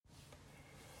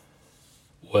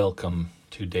Welcome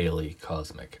to Daily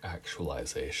Cosmic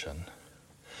Actualization.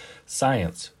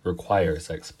 Science requires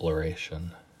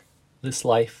exploration. This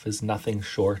life is nothing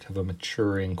short of a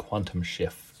maturing quantum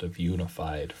shift of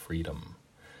unified freedom.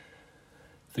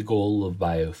 The goal of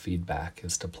biofeedback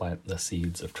is to plant the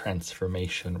seeds of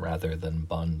transformation rather than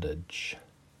bondage.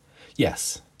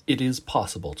 Yes, it is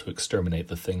possible to exterminate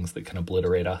the things that can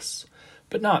obliterate us,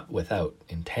 but not without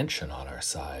intention on our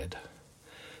side.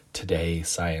 Today,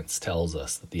 science tells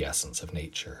us that the essence of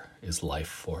nature is life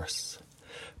force.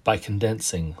 By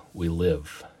condensing, we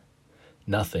live.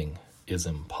 Nothing is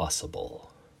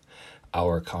impossible.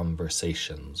 Our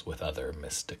conversations with other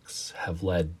mystics have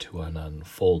led to an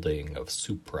unfolding of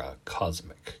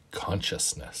supra-cosmic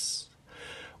consciousness.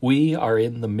 We are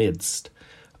in the midst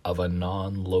of a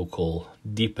non-local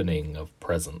deepening of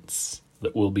presence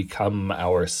that will become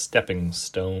our stepping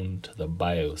stone to the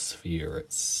biosphere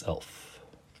itself.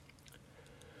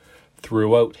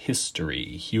 Throughout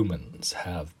history, humans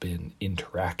have been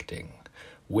interacting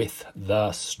with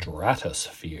the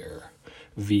stratosphere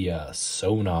via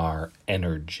sonar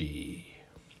energy.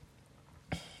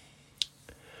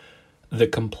 The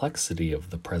complexity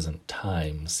of the present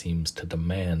time seems to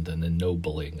demand an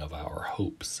ennobling of our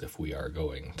hopes if we are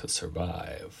going to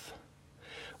survive.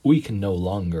 We can no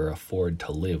longer afford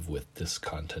to live with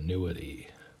discontinuity.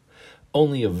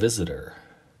 Only a visitor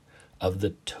of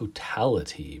the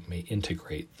totality may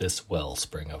integrate this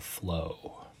wellspring of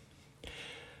flow.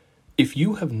 If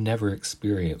you have never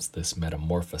experienced this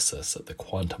metamorphosis at the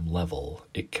quantum level,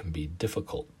 it can be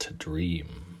difficult to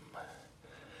dream.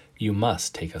 You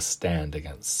must take a stand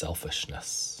against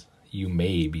selfishness. You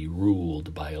may be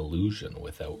ruled by illusion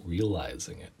without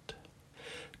realizing it.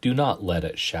 Do not let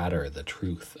it shatter the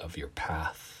truth of your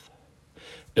path.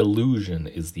 Illusion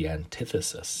is the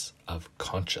antithesis of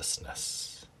consciousness.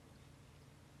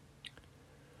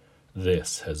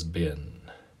 This has been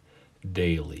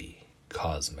Daily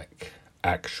Cosmic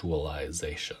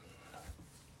Actualization.